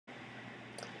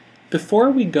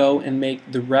Before we go and make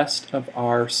the rest of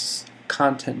our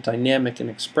content dynamic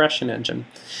in ExpressionEngine,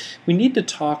 we need to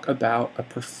talk about a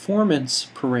performance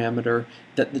parameter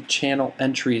that the channel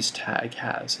entries tag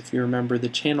has. If you remember, the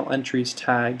channel entries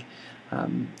tag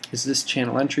is this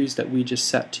channel entries that we just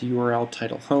set to URL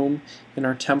title home in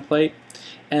our template.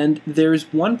 And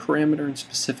there's one parameter in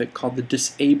specific called the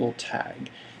disable tag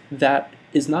that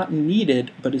is not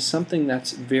needed but is something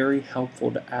that's very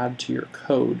helpful to add to your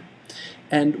code.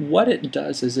 And what it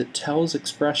does is it tells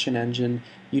ExpressionEngine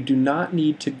you do not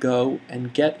need to go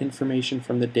and get information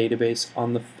from the database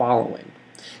on the following.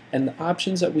 And the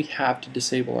options that we have to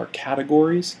disable are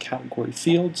categories, category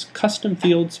fields, custom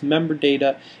fields, member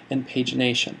data, and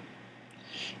pagination.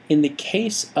 In the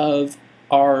case of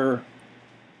our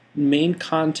main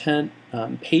content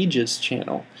pages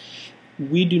channel,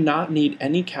 we do not need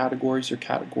any categories or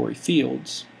category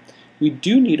fields. We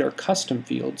do need our custom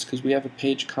fields because we have a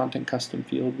page content custom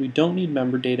field. We don't need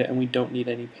member data and we don't need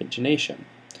any pagination.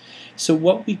 So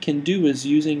what we can do is,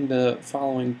 using the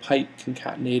following pipe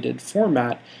concatenated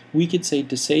format, we could say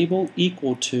disable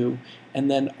equal to and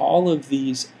then all of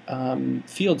these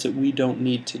fields that we don't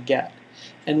need to get.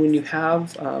 And when you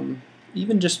have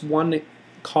even just one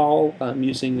call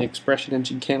using the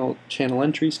ExpressionEngine channel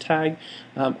entries tag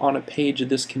on a page,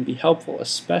 this can be helpful,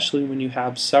 especially when you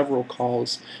have several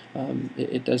calls.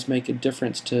 It does make a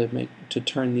difference to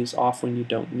turn these off when you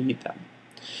don't need them.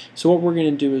 So what we're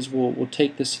going to do is we'll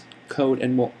take this code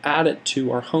and we'll add it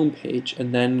to our home page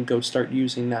and then go start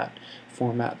using that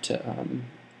format to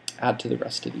add to the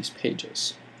rest of these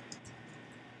pages.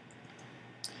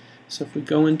 So if we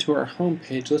go into our home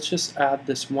page, let's just add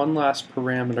this one last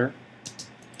parameter.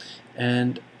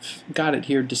 And got it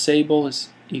here, disable is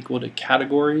equal to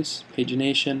categories,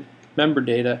 pagination, member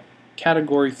data,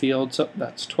 category fields, oh,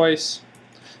 that's twice,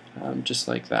 just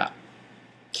like that.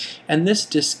 And this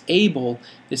disable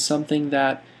is something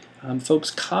that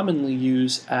folks commonly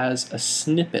use as a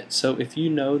snippet. So if you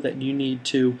know that you need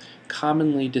to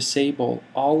commonly disable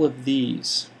all of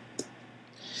these,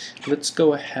 let's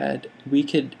go ahead, we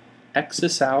could X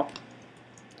this out,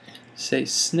 say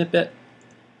snippet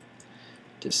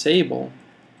disable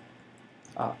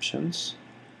options,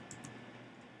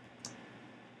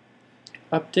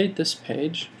 update this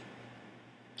page,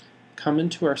 come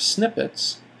into our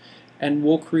snippets, and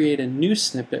we'll create a new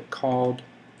snippet called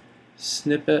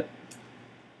snippet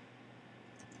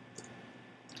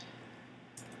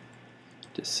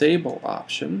disable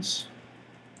options,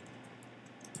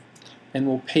 and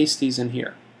we'll paste these in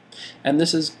here. And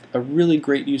this is a really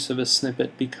great use of a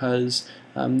snippet because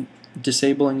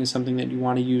disabling is something that you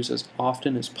want to use as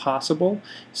often as possible.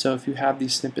 So if you have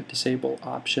these snippet disable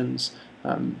options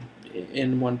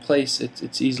in one place,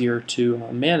 it's easier to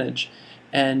manage.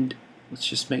 And let's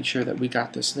just make sure that we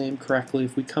got this name correctly.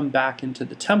 If we come back into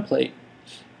the template,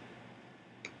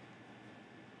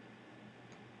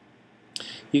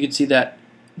 you can see that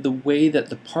the way that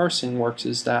the parsing works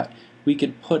is that we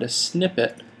could put a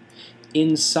snippet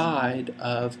inside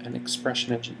of an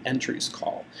ExpressionEngine entries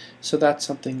call. So that's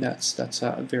something that's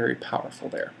very powerful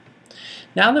there.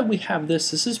 Now that we have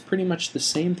this is pretty much the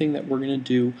same thing that we're going to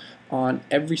do on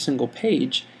every single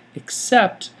page,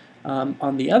 except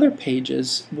on the other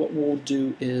pages what we'll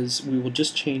do is we will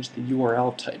just change the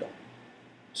URL title.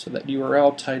 So that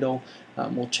URL title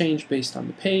will change based on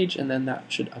the page, and then that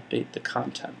should update the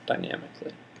content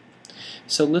dynamically.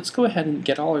 So let's go ahead and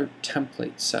get all our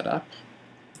templates set up.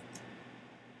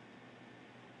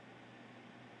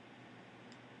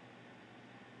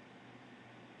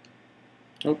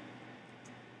 Oh.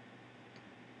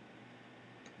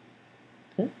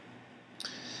 Okay.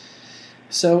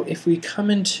 So if we come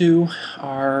into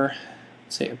our,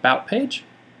 say, About page,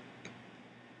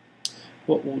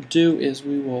 what we'll do is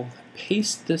we will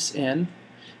paste this in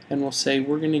and we'll say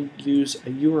we're going to use a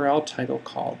URL title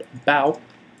called About.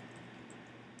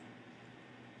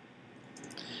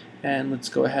 And let's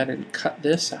go ahead and cut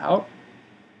this out.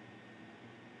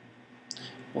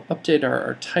 We'll update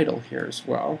our title here as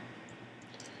well.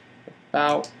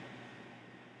 About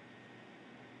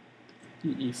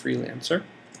EE Freelancer.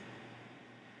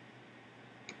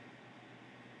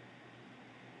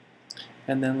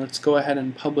 And then let's go ahead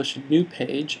and publish a new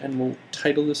page, and we'll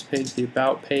title this page the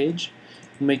About page.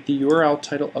 We'll make the URL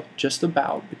title up just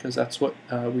About because that's what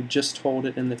we just told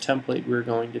it in the template we're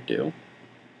going to do.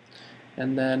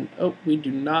 And then, oh, we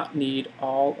do not need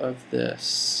all of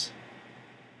this.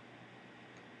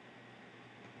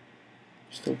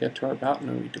 Still get to our About,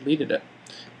 no, we deleted it.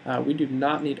 We do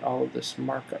not need all of this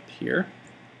markup here.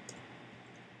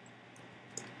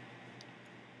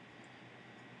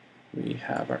 We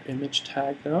have our image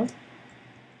tag though.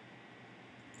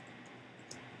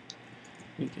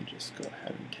 we can just go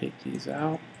ahead and take these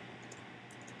out.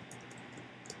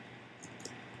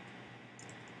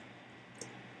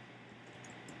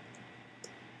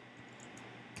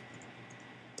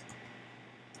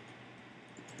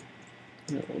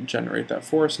 And it will generate that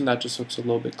for us, and that just looks a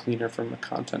little bit cleaner from a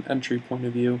content entry point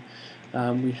of view.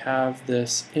 We have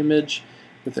this image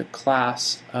with a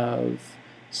class of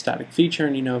static feature,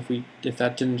 and if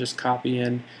that didn't just copy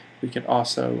in, we could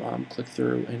also click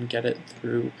through and get it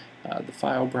through the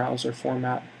file browser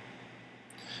format.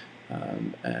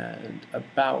 And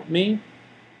about me,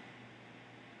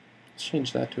 let's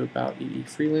change that to about EE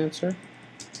Freelancer.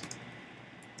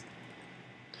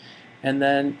 And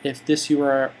then if this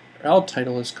URL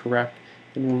title is correct,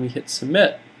 then when we hit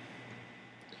submit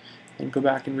and go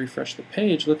back and refresh the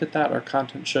page, look at that, our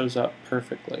content shows up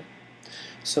perfectly.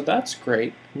 So that's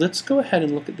great. Let's go ahead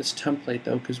and look at this template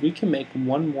though, because we can make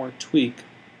one more tweak.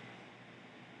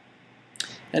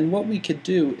 And what we could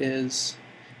do is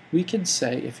we could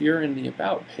say, if you're in the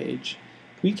About page,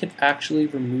 we could actually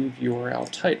remove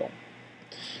URL title.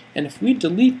 And if we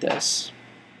delete this,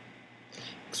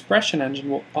 ExpressionEngine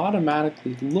will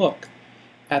automatically look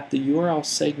at the URL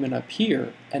segment up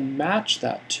here and match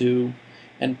that to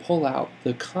and pull out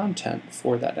the content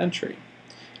for that entry.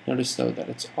 Notice though that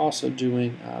it's also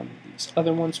doing these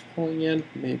other ones pulling in.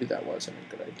 Maybe that wasn't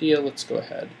a good idea. Let's go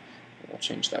ahead and we'll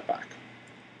change that back.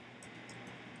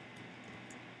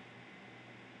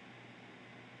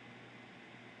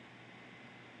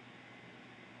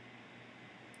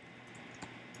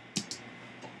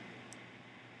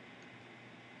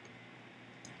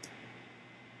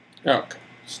 Okay,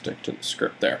 stick to the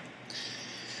script there.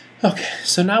 Okay,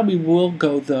 so now we will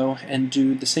go though and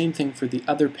do the same thing for the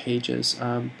other pages,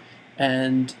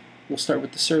 and we'll start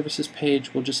with the services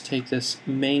page. We'll just take this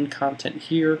main content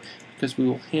here because we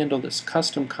will handle this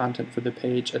custom content for the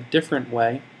page a different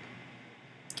way.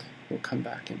 We'll come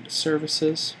back into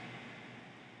services.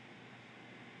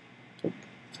 Oh,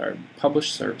 sorry,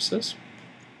 publish services.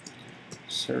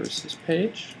 Services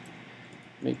page.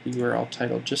 Make the URL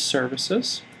title just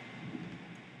services.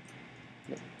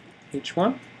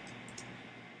 H1.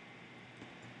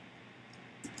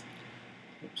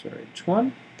 Sorry,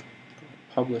 H1,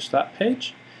 publish that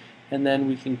page, and then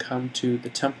we can come to the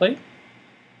template,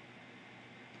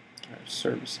 our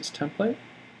services template,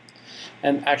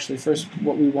 and actually first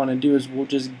what we want to do is we'll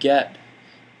just get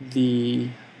the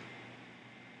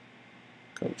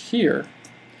code here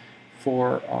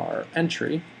for our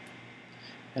entry,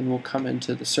 and we'll come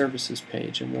into the services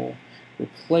page and we'll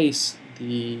replace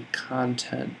the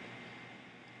content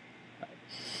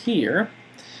here,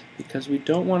 because we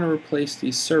don't want to replace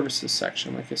the services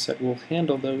section. Like I said, we'll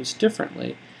handle those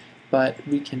differently, but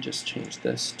we can just change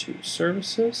this to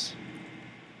services,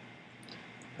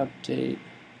 update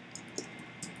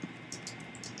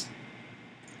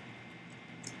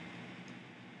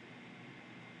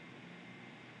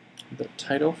the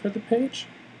title for the page,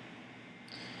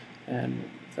 and we'll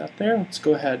leave that there. Let's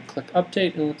go ahead, click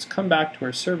update, and let's come back to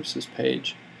our services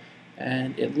page,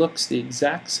 and it looks the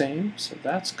exact same, so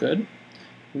that's good.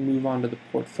 We move on to the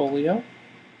portfolio,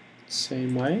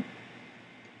 same way.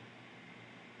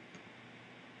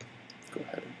 Go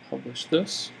ahead and publish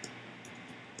this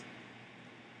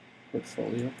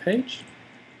portfolio page.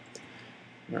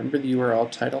 Remember, the URL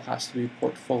title has to be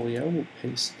portfolio. We'll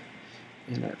paste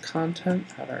in our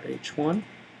content at our H1.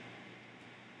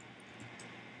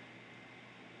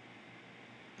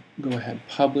 Go ahead,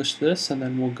 publish this, and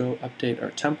then we'll go update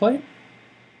our template.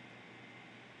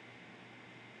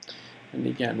 And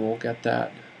again, we'll get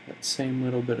that same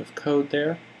little bit of code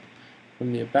there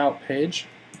from the About page.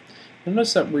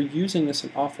 Notice that we're using this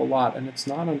an awful lot, and it's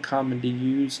not uncommon to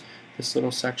use this little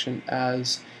section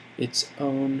as its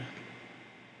own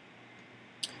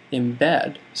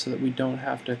embed so that we don't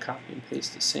have to copy and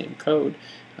paste the same code.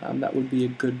 That would be a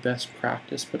good best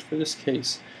practice, but for this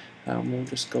case, we'll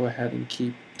just go ahead and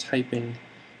keep typing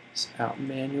this out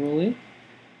manually.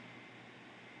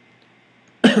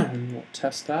 And we'll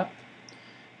test that.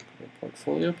 The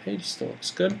portfolio page still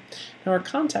looks good. Now our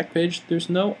contact page,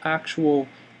 there's no actual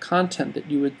content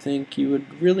that you would think you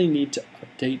would really need to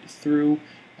update through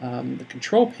the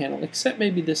control panel, except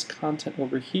maybe this content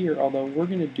over here, although we're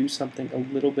going to do something a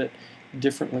little bit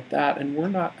different with that, and we're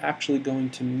not actually going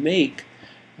to make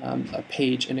a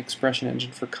page in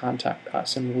ExpressionEngine for Contact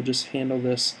Us, and we'll just handle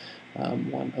this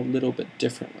one a little bit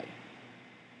differently.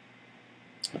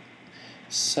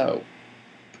 So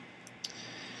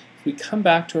if we come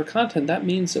back to our content, that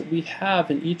means that we have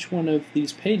in each one of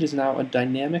these pages now a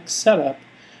dynamic setup,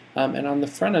 and on the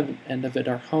front end of it,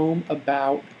 our home,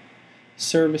 about,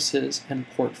 services, and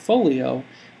portfolio,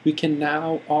 we can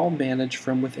now all manage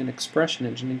from within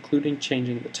ExpressionEngine, including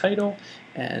changing the title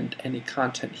and any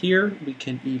content here. We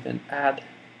can even add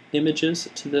images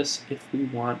to this if we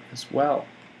want as well.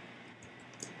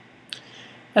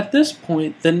 At this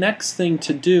point, the next thing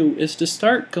to do is to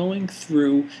start going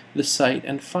through the site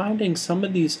and finding some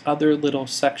of these other little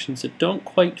sections that don't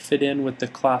quite fit in with the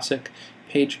classic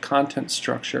page content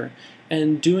structure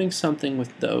and doing something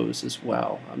with those as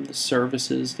well. The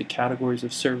services, the categories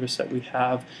of service that we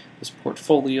have, this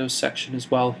portfolio section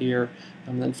as well here,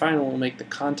 and then finally we'll make the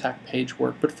contact page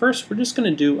work. But first we're just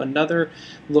going to do another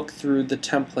look through the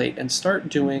template and start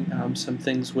doing some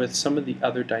things with some of the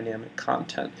other dynamic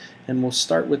content. And we'll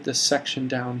start with this section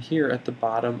down here at the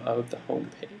bottom of the home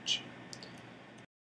page.